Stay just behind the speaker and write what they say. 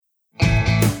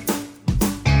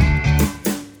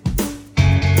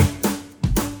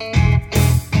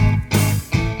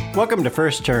Welcome to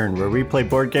First Turn, where we play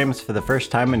board games for the first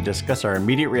time and discuss our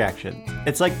immediate reactions.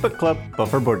 It's like book club, but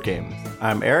for board games.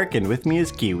 I'm Eric, and with me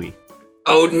is Kiwi.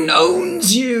 Odin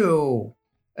Owns You!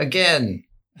 Again.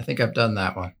 I think I've done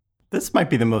that one. This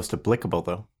might be the most applicable,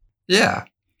 though. Yeah.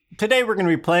 Today we're going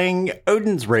to be playing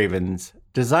Odin's Ravens,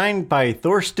 designed by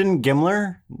Thorsten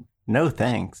Gimler. No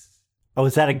thanks. Oh,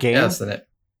 is that a game?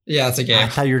 Yeah, it's a game. I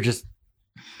thought you were just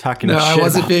talking shit. No, I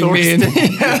wasn't being Thorsten.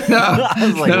 mean. No. I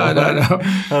was like, no.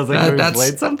 I was like, have you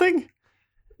played something?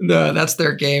 No, that's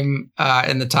their game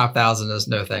in the top 1,000 is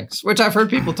No Thanks, which I've heard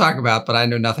people talk about, but I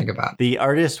know nothing about. The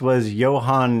artist was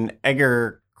Johan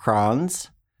Egerkrans,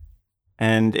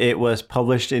 and it was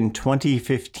published in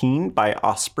 2015 by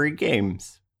Osprey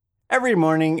Games. Every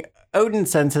morning, Odin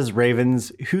sends his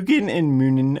ravens, Hugin and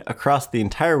Munin, across the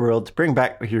entire world to bring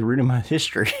back Hirudima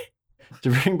history, to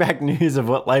bring back news of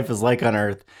what life is like on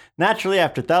Earth. Naturally,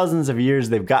 after thousands of years,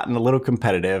 they've gotten a little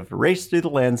competitive, raced through the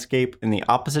landscape in the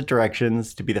opposite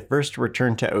directions to be the first to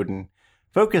return to Odin.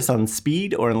 Focus on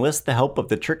speed or enlist the help of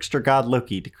the trickster god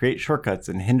Loki to create shortcuts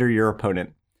and hinder your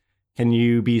opponent. Can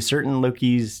you be certain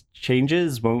Loki's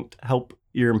changes won't help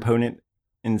your opponent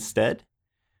instead?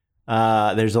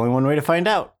 There's only one way to find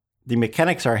out. The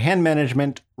mechanics are hand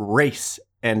management, race,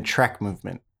 and track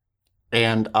movement.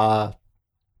 And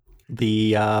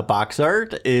the box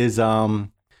art is a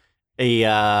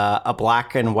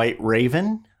black and white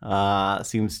raven.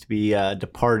 Seems to be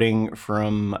departing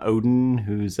from Odin,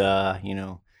 who's got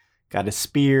a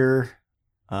spear.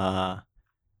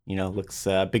 Looks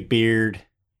big beard,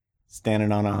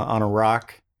 standing on a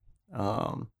rock.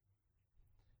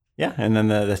 Yeah, and then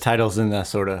the title's in the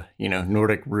sort of,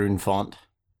 Nordic rune font.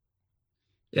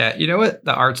 Yeah, you know what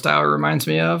the art style reminds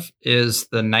me of is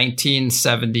the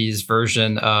 1970s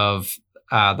version of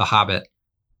The Hobbit.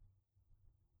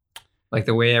 Like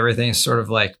the way everything's sort of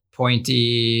like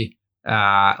pointy,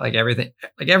 like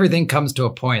everything comes to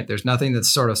a point. There's nothing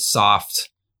that's sort of soft.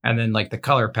 And then like the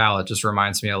color palette just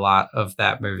reminds me a lot of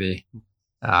that movie.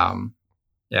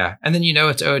 Yeah, and then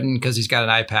it's Odin because he's got an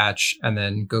eye patch, and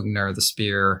then Gugner the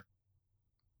spear.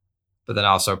 But then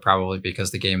also probably because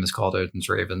the game is called Odin's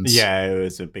Ravens. Yeah, it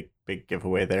was a big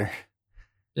giveaway there.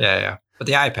 Yeah. But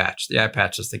the eye patch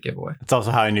is the giveaway. That's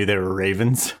also how I knew they were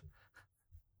ravens.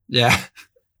 Yeah.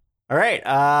 All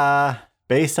right.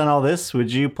 Based on all this,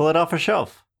 would you pull it off a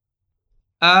shelf?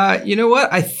 You know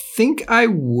what? I think I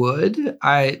would.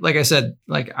 Like I said,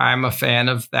 I'm a fan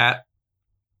of that.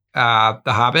 The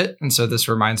Hobbit, and so this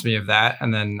reminds me of that.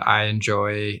 And then I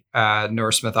enjoy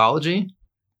Norse mythology,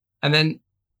 and then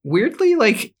weirdly,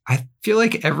 I feel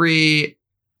like every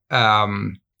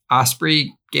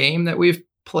Osprey game that we've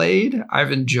played,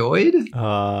 I've enjoyed.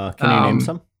 Can you name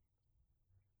some?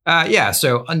 Yeah,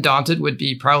 so Undaunted would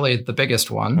be probably the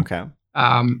biggest one. Okay.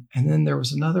 And then there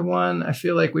was another one I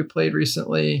feel like we played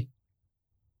recently.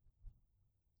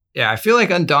 Yeah, I feel like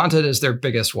Undaunted is their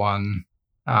biggest one.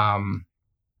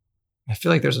 I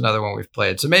feel like there's another one we've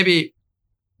played. So maybe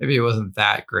it wasn't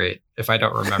that great if I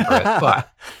don't remember it, but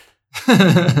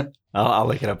I'll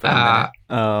look it up in a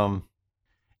minute.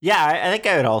 Yeah, I think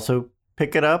I would also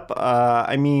pick it up.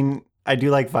 I mean, I do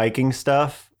like Viking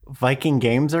stuff. Viking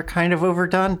games are kind of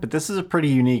overdone, but this is a pretty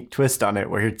unique twist on it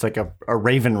where it's like a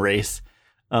raven race.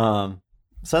 So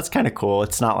that's kind of cool.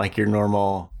 It's not like your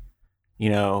normal,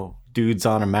 dudes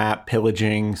on a map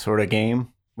pillaging sort of game,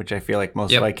 which I feel like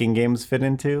most Viking games fit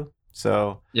into.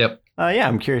 So, yeah,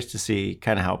 I'm curious to see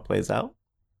kind of how it plays out.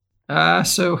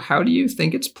 So how do you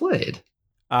think it's played?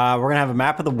 We're going to have a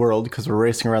map of the world because we're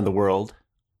racing around the world.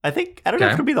 I don't know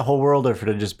if it'll be the whole world or if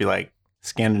it'll just be like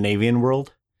Scandinavian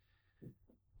world.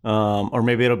 Or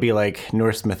maybe it'll be like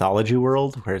Norse mythology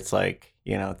world where it's like,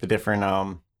 the different,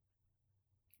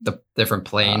 the different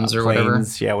planes or whatever.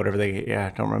 Yeah, whatever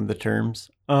I don't remember the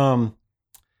terms.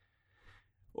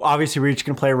 Obviously we're each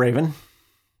going to play a raven.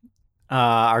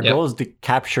 Our goal is to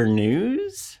capture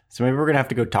news. So maybe we're going to have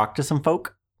to go talk to some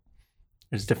folk.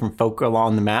 There's different folk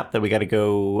along the map that we got to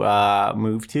go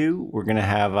move to. We're going to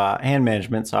have hand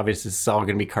management. So obviously this is all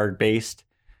going to be card based.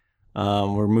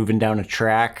 We're moving down a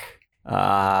track.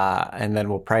 And then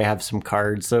we'll probably have some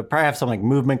cards. So probably have some like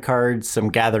movement cards, some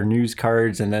gather news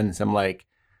cards, and then some like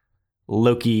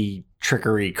Loki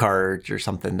trickery cards or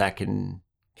something that can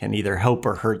either help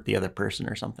or hurt the other person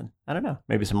or something. I don't know.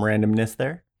 Maybe some randomness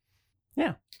there.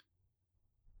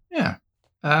 Yeah.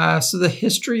 So the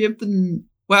history of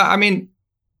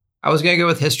I was going to go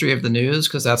with history of the news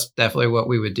because that's definitely what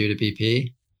we would do to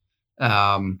BP.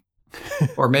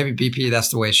 Or maybe BP, that's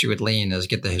the way she would lean, is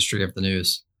get the history of the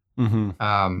news.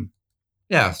 Mm-hmm.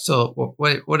 Yeah. So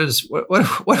what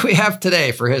do we have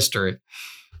today for history?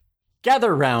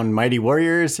 Gather round, mighty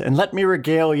warriors, and let me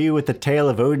regale you with the tale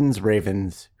of Odin's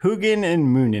ravens, Hugin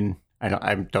and Munin. I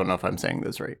don't know if I'm saying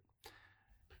this right.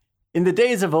 In the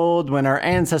days of old, when our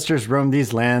ancestors roamed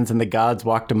these lands and the gods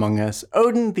walked among us,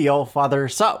 Odin, the All-Father,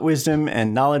 sought wisdom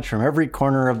and knowledge from every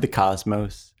corner of the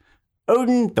cosmos.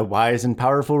 Odin, the wise and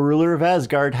powerful ruler of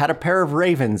Asgard, had a pair of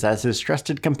ravens as his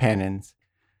trusted companions.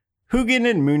 Hugin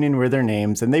and Munin were their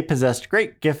names, and they possessed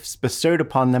great gifts bestowed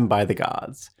upon them by the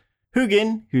gods.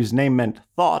 Hugin, whose name meant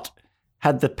thought,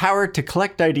 had the power to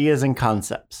collect ideas and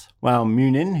concepts, while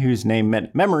Munin, whose name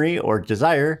meant memory or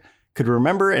desire, could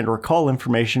remember and recall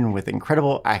information with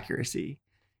incredible accuracy.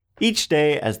 Each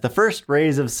day, as the first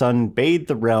rays of sun bathed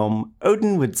the realm,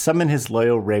 Odin would summon his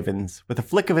loyal ravens. With a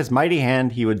flick of his mighty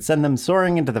hand, he would send them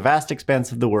soaring into the vast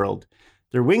expanse of the world.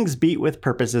 Their wings beat with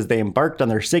purpose as they embarked on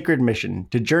their sacred mission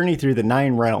to journey through the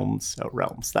 9 realms. Oh,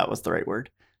 realms, that was the right word.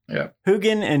 Yeah.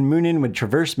 Hugin and Munin would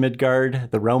traverse Midgard,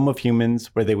 the realm of humans,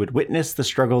 where they would witness the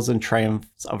struggles and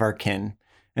triumphs of our kin.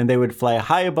 And they would fly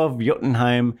high above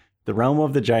Jotunheim, the realm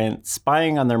of the giants,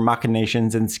 spying on their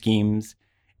machinations and schemes.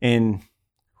 In,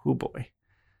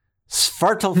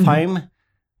 Svartalfheim,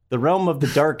 the realm of the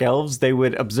dark elves, they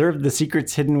would observe the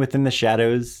secrets hidden within the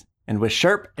shadows. And with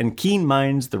sharp and keen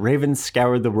minds, the ravens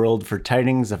scoured the world for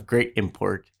tidings of great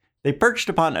import. They perched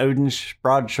upon Odin's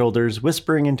broad shoulders,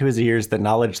 whispering into his ears the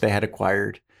knowledge they had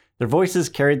acquired. Their voices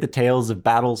carried the tales of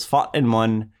battles fought and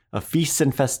won, of feasts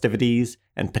and festivities,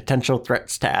 and potential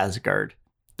threats to Asgard.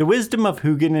 The wisdom of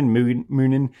Hugin and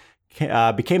Munin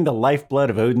became the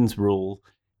lifeblood of Odin's rule.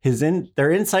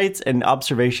 Their insights and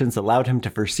observations allowed him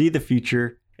to foresee the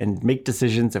future and make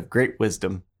decisions of great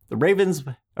wisdom. The ravens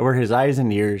were his eyes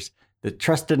and ears, the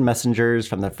trusted messengers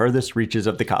from the furthest reaches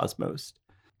of the cosmos.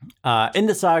 In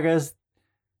the sagas,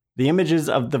 the images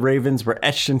of the ravens were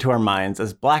etched into our minds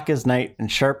as black as night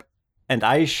and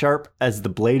eyes sharp as the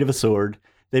blade of a sword.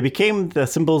 They became the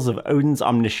symbols of Odin's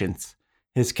omniscience,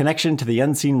 his connection to the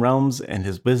unseen realms, and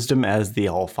his wisdom as the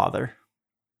All-Father.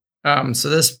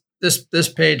 So this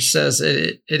page says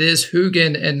it is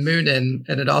Hugin and Munin,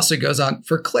 and it also goes on.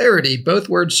 For clarity, both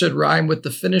words should rhyme with the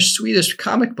Finnish-Swedish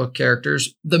comic book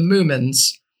characters, the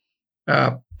Moomins.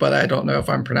 But I don't know if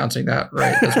I'm pronouncing that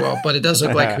right as well. But it does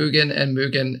look like Hugin and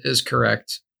Munin is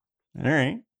correct. All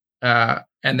right.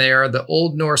 And they are the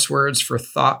Old Norse words for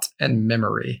thought and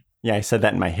memory. Yeah, I said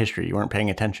that in my history. You weren't paying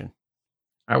attention.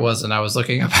 I wasn't. I was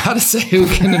looking up how to say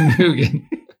Hugin and Munin.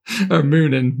 Or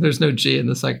Munin. There's no G in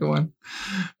the second one.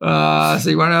 So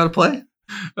you want to know how to play?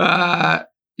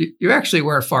 You actually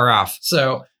weren't far off.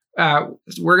 So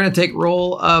we're going to take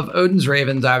roll of Odin's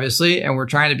ravens, obviously, and we're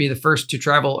trying to be the first to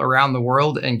travel around the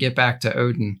world and get back to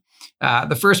Odin.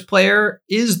 The first player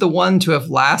is the one to have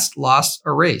last lost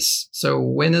a race. So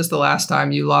when is the last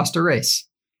time you lost a race?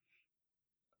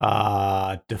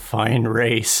 Define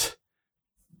race.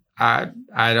 I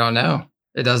don't know.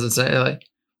 It doesn't say. Like,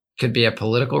 could be a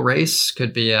political race,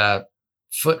 could be a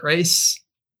foot race,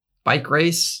 bike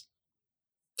race,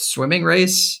 swimming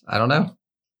race. I don't know.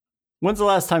 When's the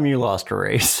last time you lost a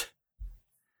race?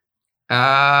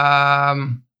 I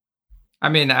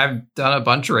mean, I've done a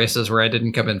bunch of races where I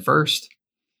didn't come in first.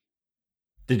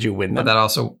 Did you win them? But that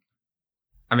also,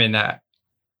 I mean,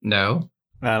 no.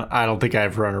 I don't think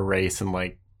I've run a race in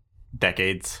like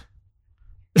decades.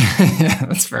 Yeah,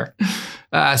 that's fair.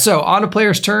 So on a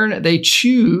player's turn, they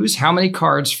choose how many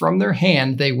cards from their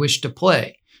hand they wish to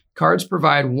play. Cards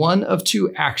provide one of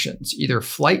 2 actions, either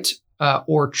flight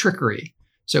or trickery.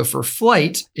 So for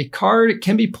flight, a card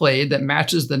can be played that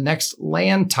matches the next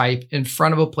land type in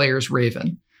front of a player's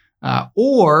raven.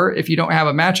 Or if you don't have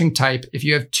a matching type, if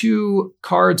you have 2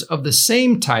 cards of the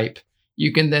same type,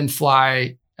 you can then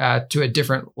fly to a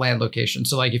different land location.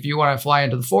 So like if you want to fly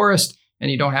into the forest and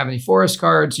you don't have any forest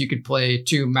cards, you could play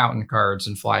 2 mountain cards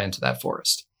and fly into that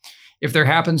forest. If there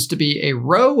happens to be a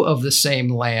row of the same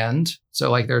land, so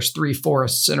like there's 3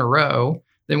 forests in a row,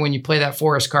 then when you play that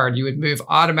forest card, you would move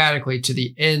automatically to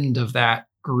the end of that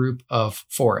group of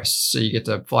forests. So you get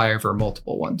to fly over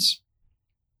multiple ones.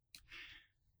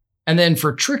 And then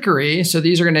for trickery, so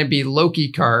these are going to be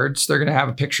Loki cards. They're going to have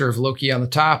a picture of Loki on the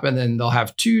top, and then they'll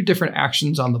have 2 different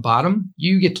actions on the bottom.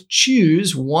 You get to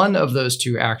choose one of those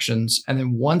 2 actions. And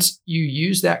then once you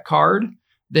use that card,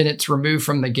 then it's removed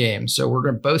from the game. So we're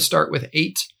going to both start with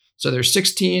 8. So there's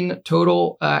 16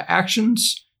 total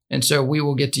actions. And so we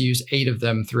will get to use 8 of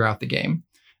them throughout the game.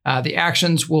 The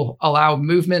actions will allow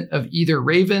movement of either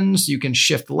ravens. You can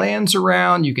shift lands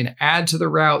around. You can add to the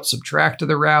route, subtract to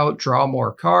the route, draw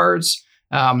more cards.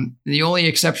 The only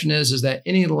exception is that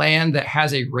any land that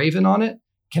has a raven on it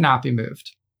cannot be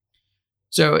moved.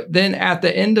 So then at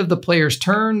the end of the player's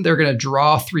turn, they're going to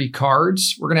draw 3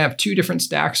 cards. We're going to have 2 different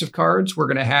stacks of cards. We're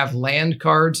going to have land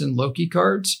cards and Loki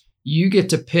cards. You get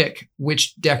to pick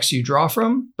which decks you draw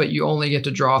from, but you only get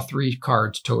to draw 3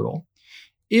 cards total.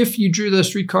 If you drew those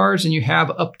 3 cards and you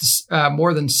have up to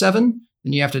more than 7,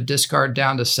 then you have to discard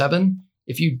down to 7.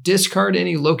 If you discard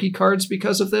any Loki cards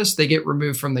because of this, they get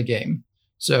removed from the game.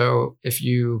 So if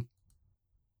you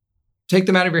take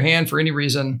them out of your hand for any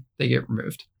reason, they get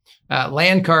removed.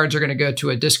 Land cards are going to go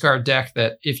to a discard deck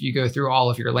that if you go through all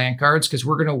of your land cards, because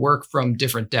we're going to work from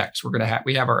different decks.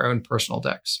 We have our own personal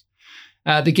decks.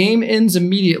 The game ends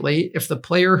immediately if the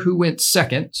player who went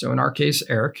second, so in our case,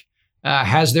 Eric,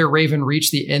 has their Raven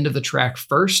reach the end of the track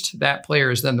first. That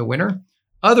player is then the winner.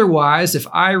 Otherwise, if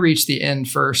I reach the end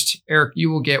first, Eric, you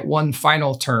will get one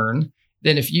final turn.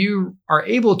 Then if you are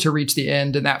able to reach the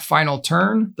end in that final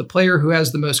turn, the player who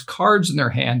has the most cards in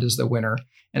their hand is the winner.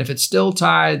 And if it's still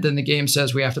tied, then the game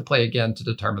says we have to play again to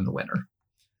determine the winner.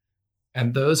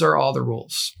 And those are all the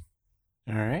rules.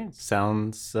 All right.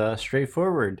 Sounds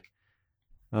straightforward.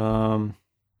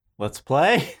 Let's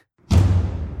play.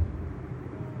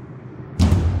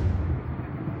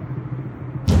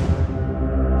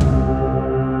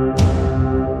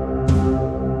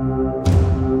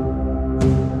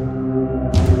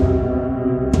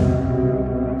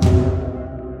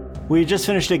 We just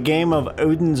finished a game of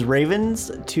Odin's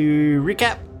Ravens. To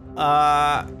recap,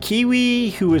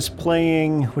 Kiwi, who was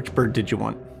playing... Which bird did you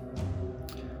want?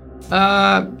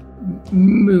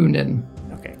 Moonin.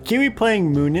 Okay. Kiwi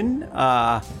playing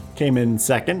Moonin came in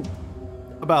second.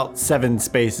 About 7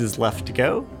 spaces left to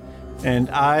go. And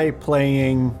I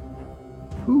playing...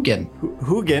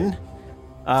 Hugin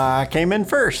came in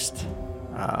first.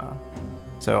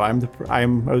 So I'm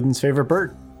Odin's favorite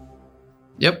bird.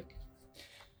 Yep.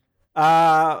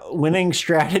 Winning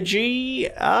strategy.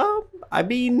 I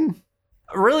mean,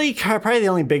 really, probably the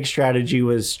only big strategy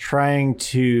was trying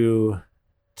to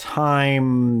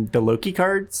time the Loki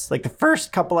cards. Like the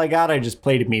first couple I got, I just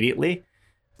played immediately,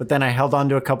 but then I held on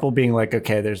to a couple, being like,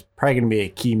 okay, there's probably gonna be a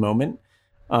key moment.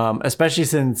 Especially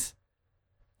since,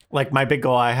 like, my big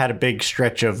goal, I had a big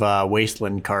stretch of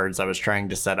Wasteland cards I was trying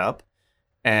to set up,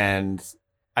 and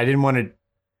I didn't want to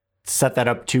set that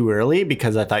up too early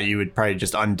because I thought you would probably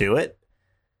just undo it.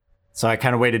 So I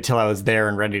kind of waited till I was there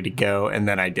and ready to go, and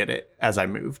then I did it as I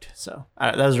moved. So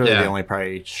that was really the only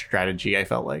probably strategy I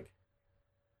felt like.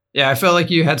 Yeah, I felt like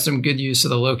you had some good use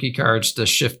of the Loki cards to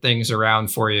shift things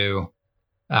around for you,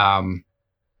 to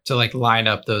like line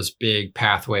up those big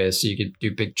pathways so you could do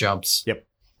big jumps. Yep.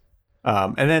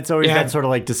 And then it's always that sort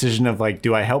of like decision of like,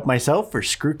 do I help myself or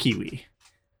screw Kiwi?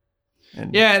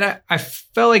 And I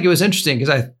felt like it was interesting because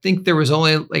I think there was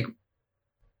only like,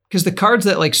 because the cards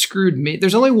that like screwed me,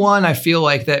 there's only one I feel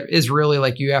like that is really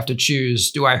like you have to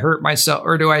choose. Do I hurt myself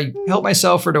or do I help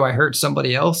myself or do I hurt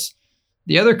somebody else?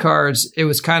 The other cards, it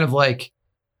was kind of like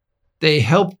they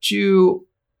helped you.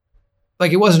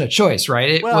 Like it wasn't a choice,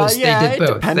 right? They did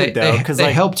both.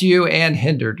 They helped you and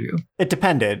hindered you. It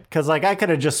depended because like I could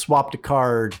have just swapped a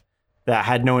card that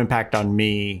had no impact on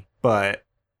me, but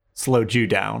slowed you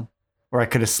down. Or I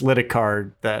could have slid a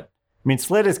card that, I mean,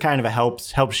 slid is kind of a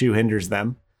helps you, hinders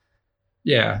them.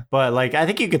 Yeah. But like, I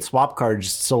think you could swap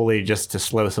cards solely just to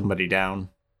slow somebody down.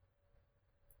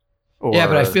 Yeah,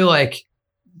 but I feel like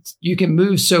you can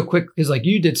move so quick because like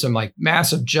you did some like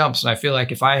massive jumps. And I feel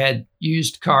like if I had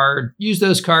used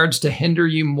those cards to hinder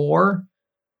you more,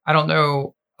 I don't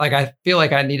know. Like, I feel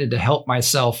like I needed to help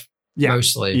myself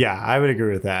mostly. Yeah, I would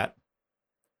agree with that.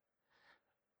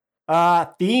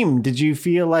 Theme, did you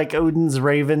feel like Odin's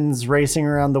Ravens racing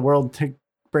around the world to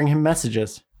bring him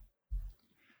messages?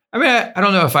 I mean, I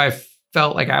don't know if I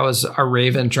felt like I was a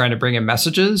raven trying to bring him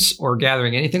messages or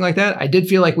gathering anything like that. I did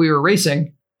feel like we were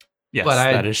racing. Yes, but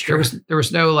that is true. There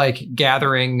was no like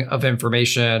gathering of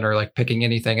information or like picking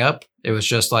anything up. It was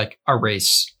just like a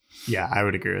race. Yeah, I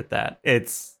would agree with that.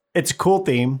 It's a cool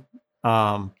theme,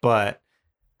 but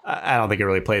I don't think it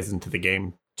really plays into the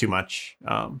game too much.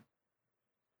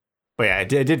 But yeah, it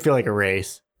did feel like a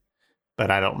race,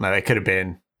 but I don't know. It could have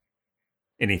been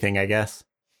anything, I guess.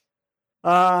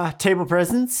 Table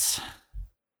presence.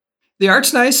 The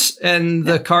art's nice, and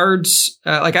the cards,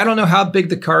 like I don't know how big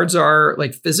the cards are,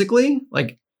 like physically.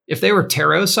 Like if they were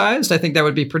tarot sized, I think that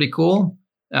would be pretty cool.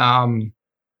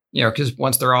 Because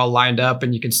once they're all lined up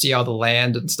and you can see all the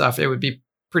land and stuff, it would be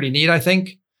pretty neat, I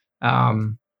think.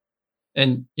 And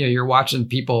you're watching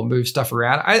people move stuff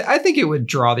around. I think it would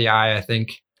draw the eye. I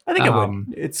think it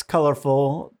would. It's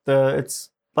colorful. It's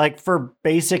like for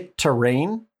basic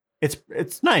terrain.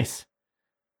 It's nice.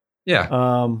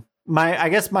 Yeah. I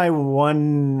guess my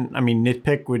one,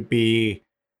 nitpick would be,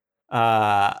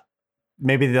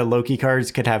 Maybe the Loki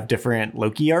cards could have different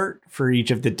Loki art for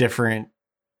each of the different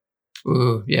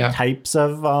types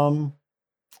of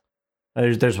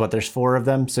there's 4 of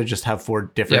them, so just have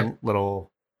 4 different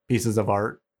little pieces of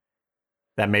art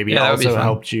that maybe also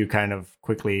helped you kind of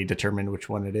quickly determine which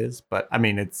one it is. But I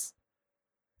mean, it's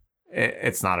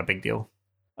not a big deal.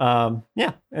 And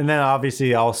then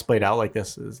obviously all splayed out like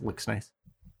this looks nice.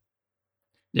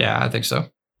 Yeah, I think so.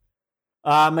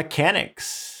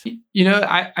 Mechanics.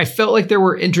 I felt like there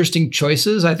were interesting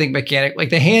choices. I think like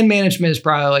the hand management is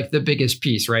probably like the biggest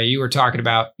piece, right? You were talking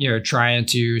about, trying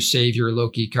to save your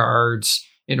Loki cards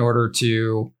in order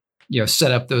to,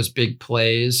 set up those big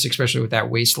plays, especially with that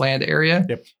wasteland area.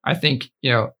 Yep. I think,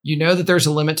 that there's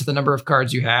a limit to the number of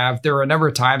cards you have. There were a number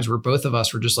of times where both of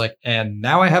us were just like, and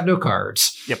now I have no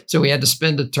cards. Yep. So we had to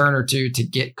spend a turn or two to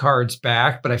get cards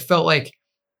back. But I felt like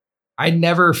I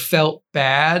never felt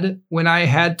bad when I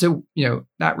had to,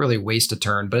 not really waste a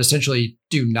turn, but essentially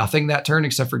do nothing that turn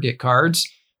except for get cards,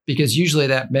 because usually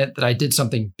that meant that I did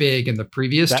something big in the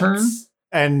previous turn.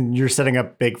 And you're setting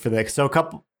up big for the so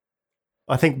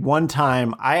I think one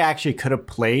time I actually could have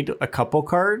played a couple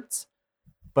cards,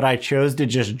 but I chose to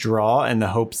just draw in the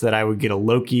hopes that I would get a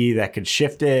Loki that could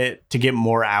shift it to get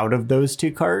more out of those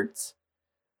 2 cards.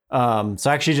 So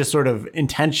I actually just sort of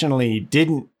intentionally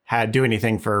didn't do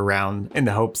anything for a round in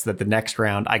the hopes that the next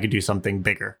round I could do something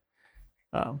bigger,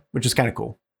 which is kind of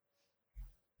cool.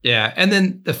 Yeah. And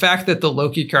then the fact that the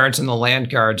Loki cards and the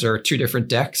land cards are 2 different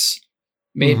decks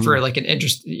made for like an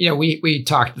interest. We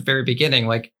talked at the very beginning,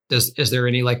 like, is there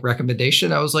any like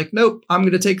recommendation? I was like, nope, I'm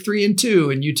going to take 3 and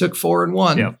 2. And you took 4 and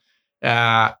 1. Yep.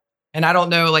 And I don't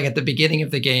know, like at the beginning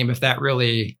of the game, if that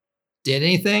really did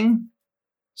anything.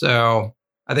 So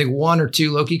I think 1 or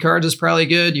 2 Loki cards is probably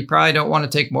good. You probably don't want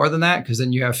to take more than that because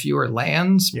then you have fewer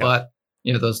lands. Yep. But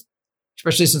those,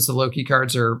 especially since the Loki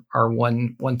cards are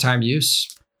one-time use.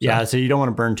 So. Yeah, so you don't want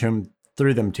to burn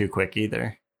through them too quick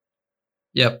either.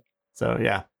 Yep. So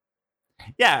yeah,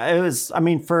 it was. I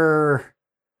mean, for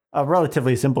a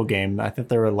relatively simple game, I think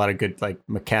there were a lot of good like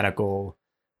mechanical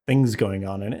things going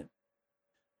on in it.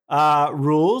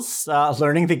 Rules.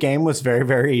 Learning the game was very,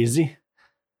 very easy.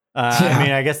 I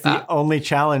mean, I guess the only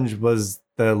challenge was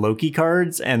the Loki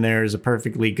cards, and there's a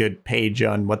perfectly good page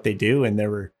on what they do, and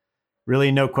there were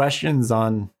really no questions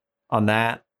on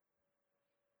that.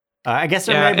 I guess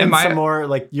there may have been some more,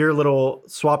 like your little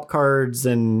swap cards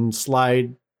and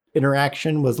slide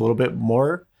interaction was a little bit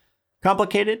more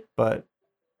complicated, but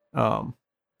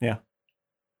yeah.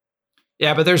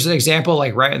 Yeah, but there's an example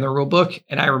like right in the rule book,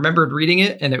 and I remembered reading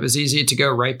it, and it was easy to go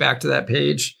right back to that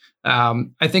page.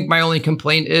 I think my only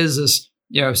complaint is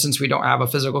since we don't have a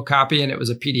physical copy and it was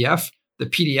a PDF, the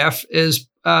PDF is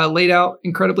laid out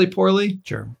incredibly poorly.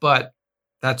 Sure. But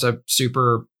that's a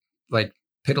super like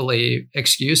piddly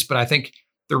excuse. But I think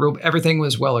everything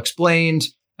was well explained.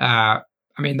 I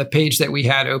mean, the page that we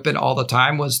had open all the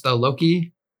time was the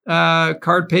Loki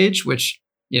card page, which,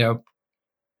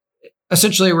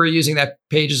 essentially we're using that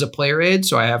page as a player aid.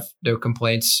 So I have no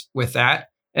complaints with that.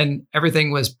 And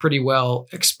everything was pretty well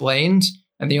explained.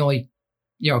 And the only,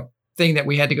 thing that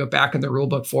we had to go back in the rule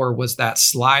book for was that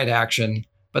slide action.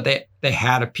 But they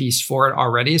had a piece for it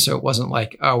already. So it wasn't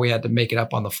like, oh, we had to make it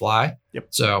up on the fly. Yep.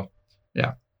 So,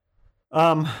 yeah.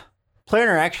 Player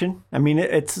interaction. I mean,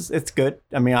 it's good.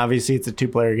 I mean, obviously it's a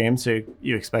 2-player game, so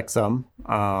you expect some.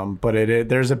 But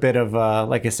there's a bit of,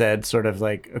 like I said, sort of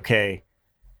like, okay,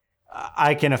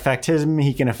 I can affect him,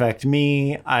 he can affect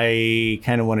me. I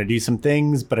kind of want to do some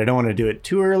things, but I don't want to do it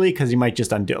too early because you might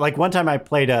just undo it. Like one time I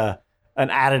played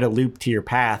added a loop to your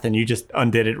path and you just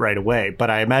undid it right away. But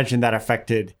I imagine that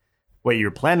affected what you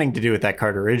were planning to do with that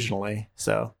card originally.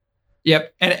 So.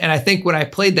 Yep. And I think when I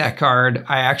played that card,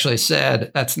 I actually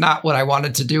said, that's not what I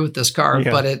wanted to do with this card,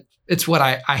 but it's what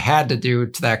I had to do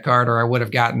to that card or I would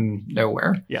have gotten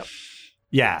nowhere. Yep.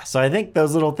 Yeah, so I think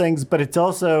those little things, but it's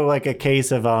also like a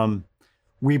case of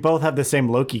we both have the same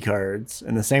Loki cards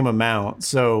and the same amount,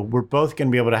 so we're both going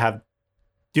to be able to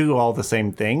do all the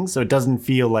same things. So it doesn't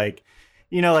feel like,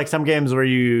 like some games where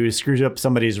you screw up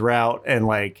somebody's route and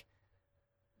like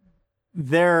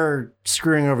they're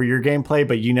screwing over your gameplay,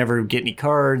 but you never get any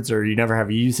cards or you never have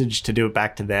usage to do it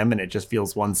back to them, and it just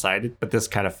feels one-sided. But this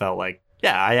kind of felt like,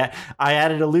 yeah, I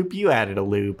added a loop, you added a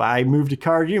loop. I moved a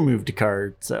card, you moved a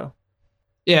card, so.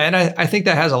 Yeah, and I think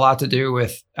that has a lot to do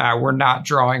with we're not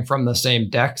drawing from the same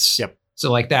decks. Yep.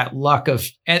 So like that luck of,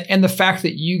 and the fact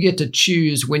that you get to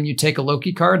choose when you take a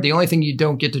Loki card, the only thing you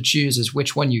don't get to choose is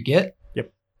which one you get.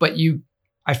 Yep. But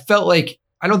I felt like,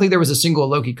 I don't think there was a single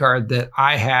Loki card that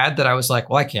I had that I was like,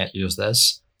 well, I can't use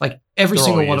this. Like every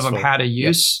single one of them had a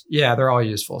use. Yep. Yeah, they're all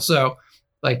useful. So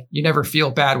like you never feel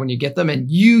bad when you get them, and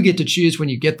you get to choose when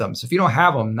you get them. So if you don't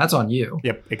have them, that's on you.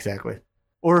 Yep, exactly.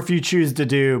 Or if you choose to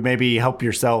do maybe help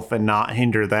yourself and not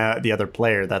hinder the other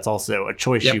player, that's also a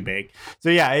choice you make. So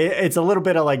yeah, it's a little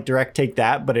bit of like direct take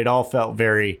that, but it all felt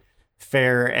very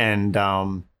fair and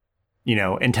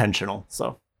intentional.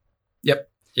 So yep.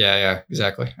 Yeah,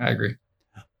 exactly. I agree.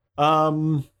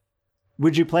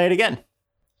 Would you play it again?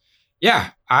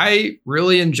 Yeah, I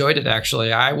really enjoyed it,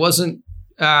 actually. I wasn't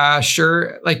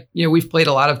sure. Like, we've played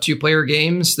a lot of 2-player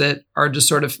games that are just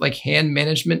sort of like hand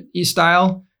management-y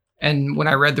style. And when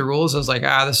I read the rules, I was like,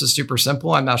 this is super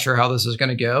simple. I'm not sure how this is going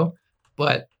to go.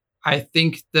 But I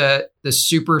think that the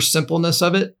super simpleness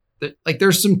of it, that like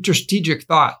there's some strategic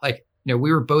thought. Like,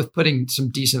 we were both putting some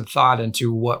decent thought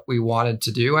into what we wanted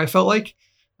to do, I felt like.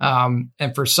 And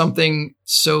for something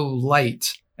so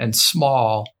light and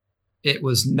small, it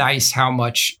was nice how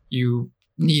much you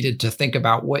needed to think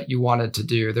about what you wanted to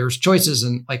do. There's choices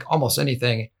in like almost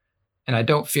anything. And I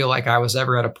don't feel like I was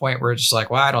ever at a point where it's just like,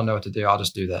 well, I don't know what to do. I'll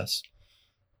just do this.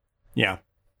 Yeah.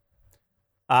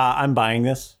 I'm buying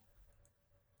this.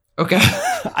 Okay.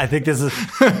 I think this is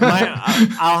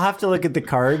I'll have to look at the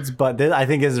cards, but I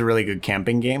think this is a really good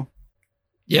camping game.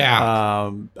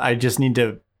 Yeah. I just need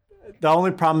to, the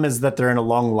only problem is that they're in a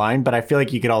long line, but I feel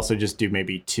like you could also just do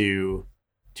maybe two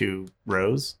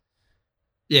rows.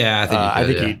 Yeah, I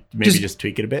think you maybe just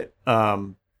tweak it a bit.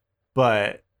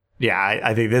 But yeah,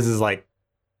 I think this is like,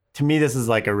 to me, this is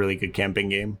like a really good camping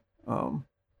game.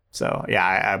 So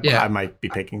yeah, I might be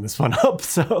picking this one up.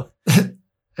 So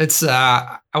it's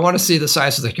I want to see the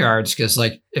size of the cards, because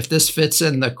like if this fits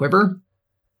in the quiver,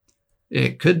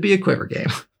 it could be a quiver game.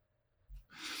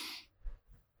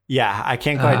 Yeah, I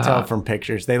can't quite tell from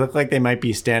pictures. They look like they might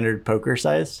be standard poker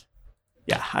size.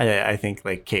 Yeah, I think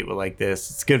like Kate would like this.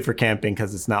 It's good for camping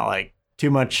because it's not like too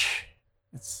much.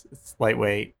 It's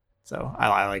lightweight. So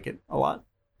I like it a lot.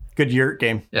 Good yurt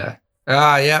game. Yeah.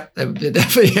 Yeah.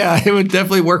 It would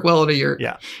definitely work well in a yurt.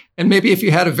 Yeah. And maybe if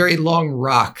you had a very long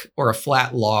rock or a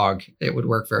flat log, it would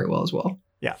work very well as well.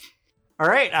 Yeah. All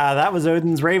right. That was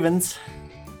Odin's Ravens.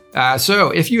 So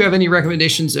if you have any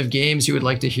recommendations of games you would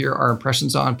like to hear our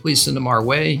impressions on, please send them our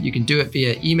way. You can do it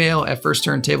via email at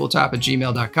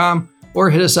firstturntabletop@gmail.com, or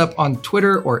hit us up on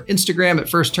Twitter or Instagram at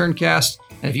firsttturncast.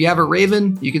 And if you have a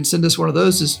Raven, you can send us one of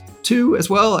those too as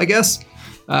well, I guess.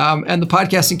 And the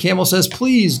Podcasting Camel says,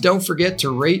 please don't forget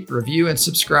to rate, review, and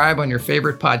subscribe on your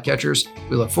favorite podcatchers.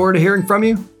 We look forward to hearing from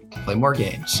you. Play more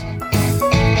games.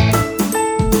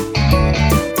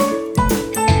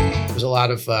 There's a lot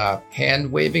of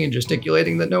hand waving and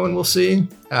gesticulating that no one will see.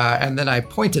 And then I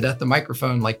pointed at the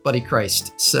microphone like Buddy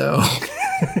Christ. So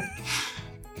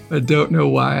I don't know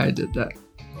why I did that.